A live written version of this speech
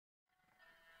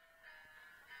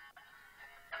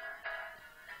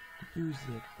Music.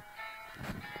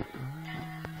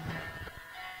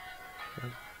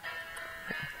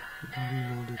 You can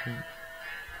do no different.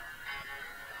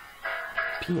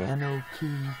 Piano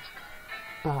keys.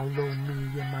 Follow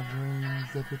me in my dreams.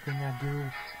 Everything I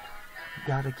do.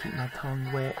 Gotta keep my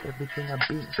tongue wet. Everything I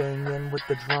beat banging with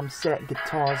the drum set.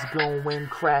 Guitars going,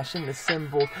 crashing the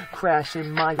cymbals,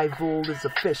 crashing. My rival is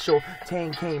official.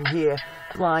 Tane came here,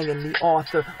 flying the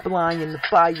author, flying the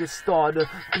fire starter,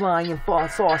 flying for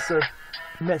saucer.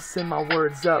 Messing my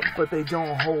words up, but they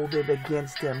don't hold it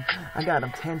against him. I got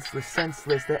them tenseless,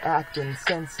 senseless. They're acting,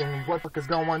 sensing what the fuck is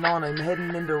going on. I'm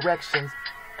heading in directions.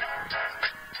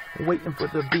 Waiting for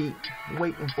the beat,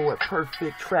 waiting for it,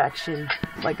 perfect traction.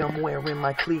 Like I'm wearing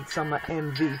my cleats, I'm an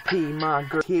MVP. My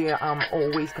girl here, I'm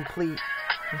always complete.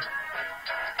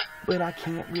 But I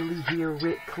can't really hear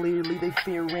it clearly. They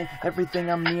fearing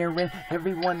everything I'm nearing.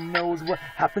 Everyone knows what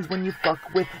happens when you fuck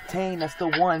with Tane. That's the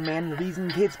one, man. The reason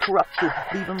kids corrupted.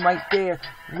 Leave him right there.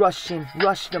 Rushing,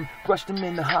 rushed him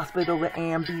in the hospital with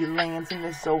ambulance. And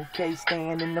it's okay,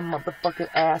 stand in the motherfucking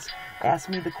ass. Ask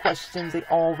me the questions they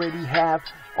already have,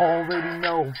 already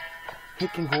know.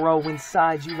 It can grow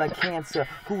inside you like cancer.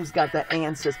 Who's got the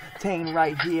answers? Tane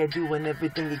right here doing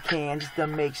everything he can just to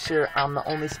make sure I'm the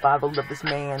only survival of this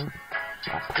man.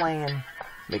 My plan,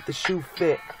 make the shoe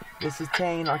fit. This is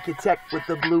Tane, architect with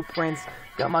the blueprints.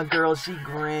 Got my girl, she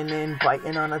grinning,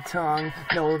 biting on her tongue.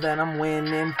 Know that I'm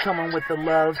winning, coming with the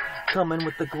love, coming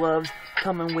with the gloves,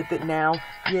 coming with it now.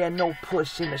 Yeah, no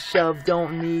pushing or shove,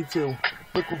 don't need to.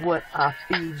 Look at what I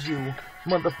feed you.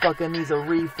 Motherfucker needs a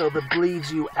refill to bleed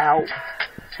you out.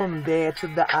 From there to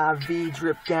the IV,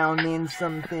 drip down in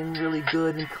something really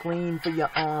good and clean for your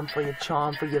arm, for your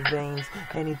charm, for your veins.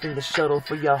 Anything to shuttle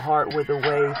for your heart with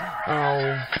away.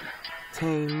 Oh,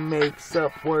 Tane makes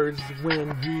up words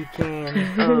when he can.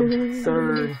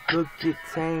 Absurd. Look at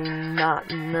Tane, not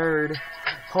a nerd.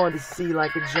 Hard to see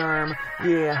like a germ.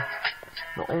 Yeah.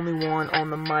 The only one on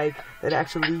the mic that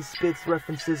actually spits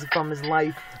references from his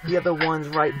life. The other ones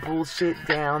write bullshit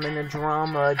down in a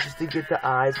drama just to get the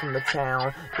eyes from the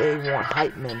town. They want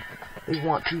hype men. They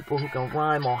want people who can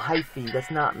rhyme or hyphy.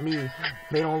 That's not me.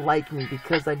 They don't like me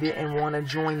because I didn't want to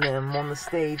join them on the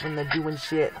stage when they're doing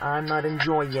shit I'm not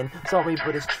enjoying. Sorry,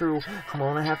 but it's true. I'm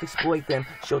gonna have to exploit them.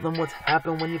 Show them what's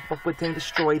happened when you fuck with Tane,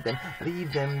 destroy them.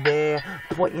 Leave them there,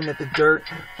 pointing at the dirt,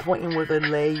 pointing where they're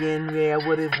laying. Yeah,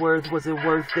 what it worth? Was it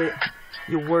worth it?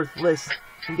 You're worthless.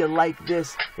 You like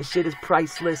this shit is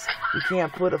priceless. You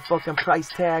can't put a fucking price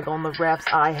tag on the raps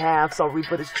I have. Sorry,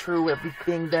 but it's true.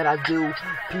 Everything that I do,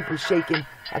 people shaking,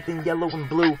 acting yellow and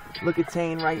blue. Look at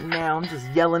Tane right now. I'm just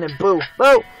yelling at boo.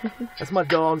 Boo! That's my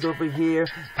dogs over here.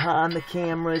 Behind the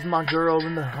camera is my girl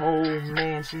in the hole.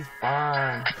 Man, she's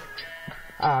fine.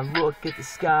 I look at the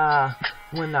sky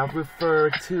when I refer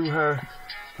to her.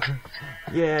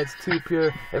 Yeah, it's too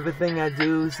pure. Everything I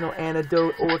do is no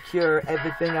antidote or cure.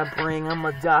 Everything I bring, I'm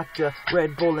a doctor.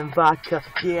 Red Bull and vodka,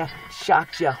 yeah,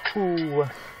 shocked ya. Ooh.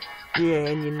 Yeah,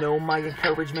 and you know my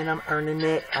encouragement, I'm earning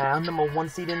it. I'm #1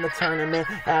 seed in the tournament.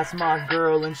 Ask my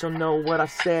girl and she'll know what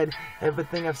I've said.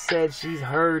 Everything I've said, she's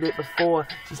heard it before.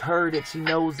 She's heard it, she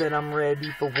knows that I'm ready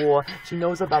for war. She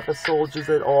knows about the soldiers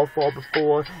that all fall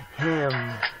before him.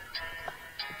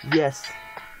 Yes.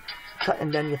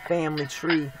 Cutting down your family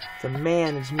tree to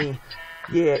manage me.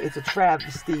 Yeah, it's a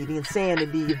travesty. The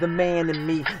insanity of the man in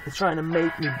me is trying to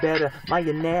make me better. My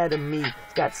anatomy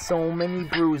has got so many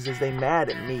bruises. They mad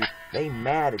at me. They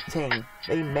mad at Tane.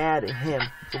 They mad at him.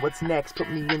 So what's next? Put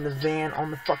me in the van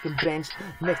on the fucking bench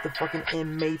next to fucking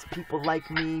inmates. People like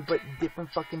me, but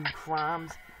different fucking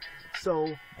crimes.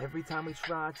 So every time we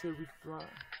try to refly.